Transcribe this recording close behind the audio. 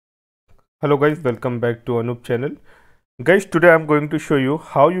Hello guys, welcome back to Anup channel. Guys, today I'm going to show you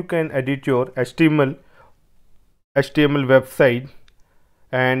how you can edit your HTML website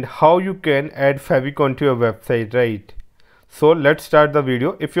and how you can add favicon to your website, right? So let's start the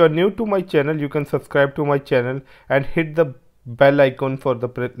video. If you are new to my channel, you can subscribe to my channel and hit the bell icon for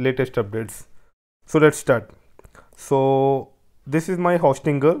the latest updates. So let's start. So this is my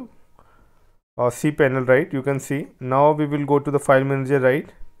Hostinger cPanel, right? You can see. Now we will go to the file manager,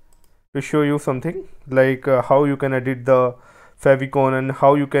 right? To show you something like how you can edit the favicon and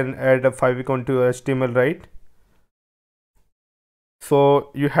how you can add a favicon to your HTML, right? So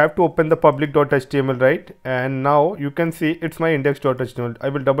you have to open the public.html, right? And now you can see it's my index.html. I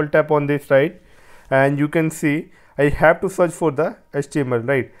will double tap on this, right? And you can see I have to search for the HTML,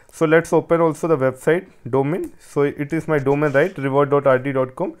 right? So let's open also the website domain. So it is my domain, right?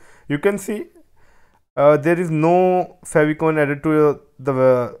 reward.rd.com. You can see there is no favicon added to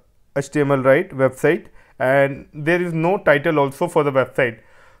the HTML, right, website, and there is no title also for the website.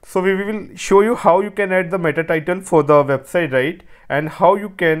 So we will show you how you can add the meta title for the website, right, and how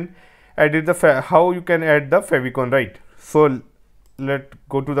you can edit the how you can add the favicon, right. So let's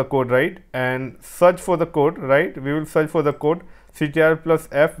go to the code, right, and search for the code, right. We will search for the code ctr plus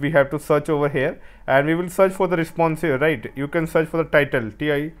f. We have to search over here, and we will search for the response here, right. You can search for the title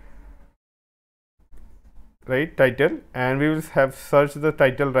ti, right, title, and we will have searched the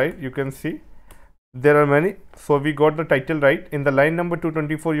title, right. You can see there are many, so we got the title, right. In the line number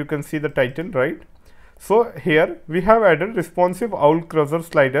 224 you can see the title, right. So here we have added responsive owl cursor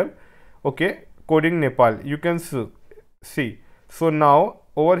slider, okay, coding Nepal, you can see. So now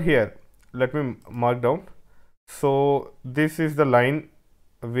over here let me mark down. So this is the line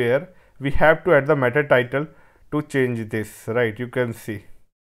where we have to add the meta title to change this, right. You can see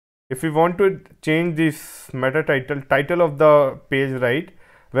if we want to change this meta title of the page, right,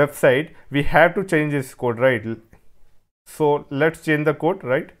 website, we have to change this code, right. So let's change the code,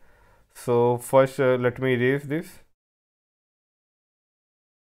 right. So first let me erase this.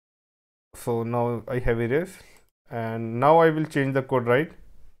 So now I have erased, and now I will change the code, right.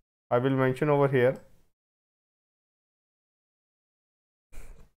 I will mention over here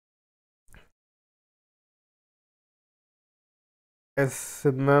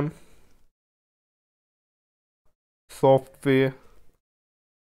SMM software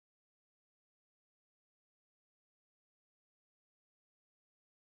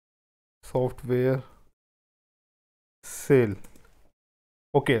sale.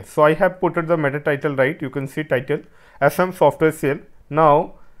 Okay, so I have put the meta title, right. You can see title SM software sale.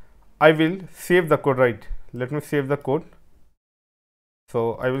 Now I will save the code, right. Let me save the code.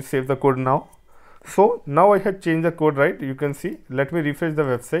 So I will save the code now. So now I have changed the code, right. You can see, let me refresh the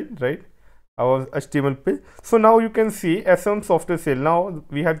website, right, our HTML page. So now you can see SM software sale. Now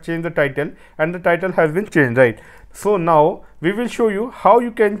we have changed the title and the title has been changed, right. So now we will show you how you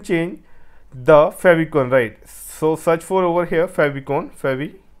can change the favicon, right. So search for over here favicon.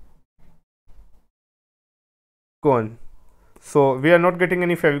 So we are not getting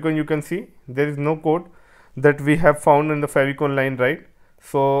any favicon. You can see there is no code that we have found in the favicon line, right.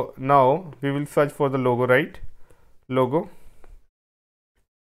 So now we will search for the logo, right, logo.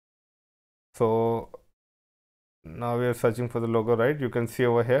 So now we are searching for the logo, right. You can see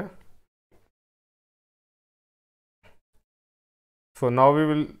over here. So now we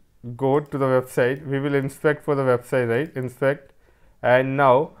will go to the website, we will inspect for the website, right, inspect, and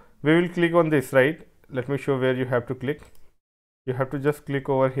now we will click on this, right. Let me show where you have to click. You have to just click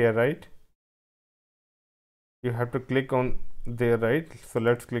over here, right. You have to click on there, right. So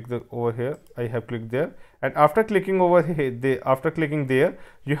let's click the over here. I have clicked there, and after clicking over here, after clicking there,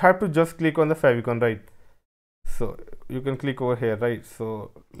 you have to just click on the favicon, right. So you can click over here, right.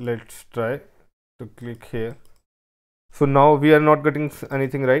 So let's try to click here. So now we are not getting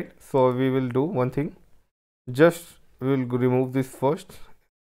anything, right. So we will do one thing, just we will remove this first,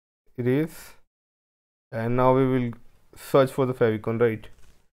 erase, and now we will search for the favicon, right,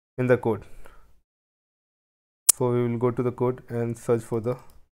 in the code. So we will go to the code and search for the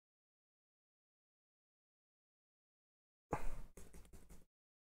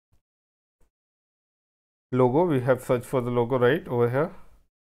logo. We have searched for the logo, right, over here,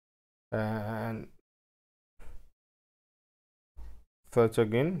 and search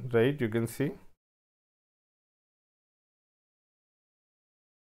again, right. You can see.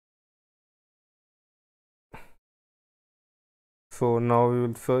 So now we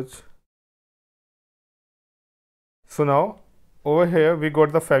will search. So now over here we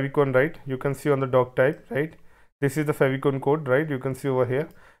got the favicon, right. You can see on the doc type, right. This is the favicon code, right. You can see over here.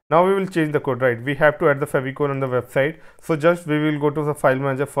 Now we will change the code, right. We have to add the favicon on the website. So just we will go to the file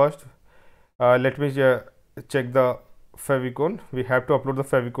manager first, Let me check the favicon. We have to upload the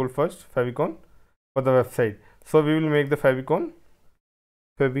favicon first, favicon for the website. So we will make the favicon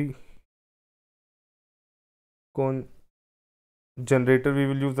generator. We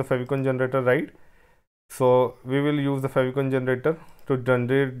will use the favicon generator, right? So we will use the favicon generator to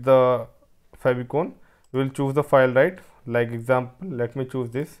generate the favicon. We will choose the file, right? Like example, let me choose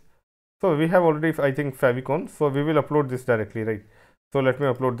this. So we have already, I think, favicon, so we will upload this directly, right? So let me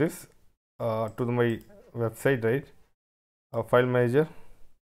upload this to my website, right? File manager,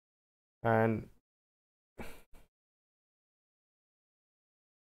 and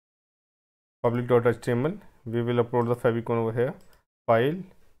public.html. We will upload the favicon over here. File,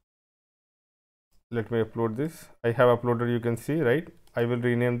 let me upload this. I have uploaded, you can see, right? I will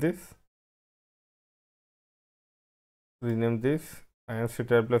rename this and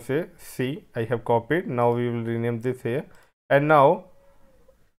ctrl plus a C. I have copied. Now we will rename this here, and now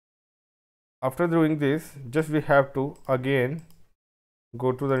after doing this, just we have to again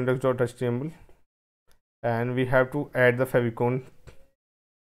go to the index.html and we have to add the favicon,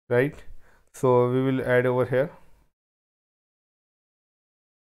 right? So we will add over here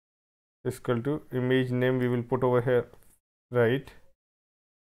is equal to image name. We will put over here, right?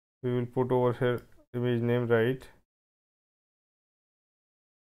 We will put over here image name, right?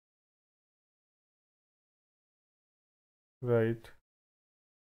 Right.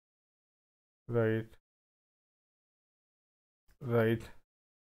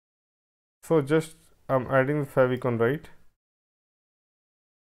 So just I'm adding the favicon, right?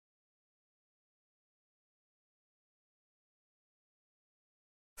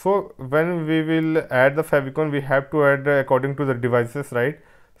 So when we will add the favicon, we have to add according to the devices, right?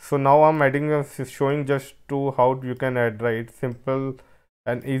 So now I'm adding showing just to how you can add, right? Simple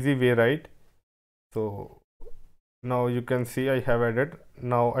and easy way, right? So now you can see I have added.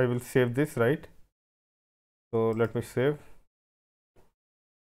 Now I will save this, right? So let me save.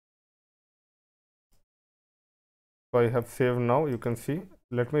 So I have saved. Now you can see.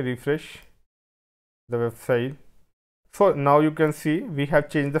 Let me refresh the website. So now you can see we have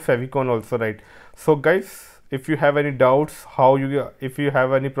changed the favicon also, right? So guys, if you have any doubts, if you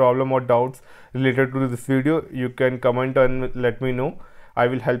have any problem or doubts related to this video, you can comment and let me know. I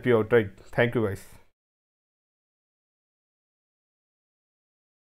will help you out, right? Thank you guys.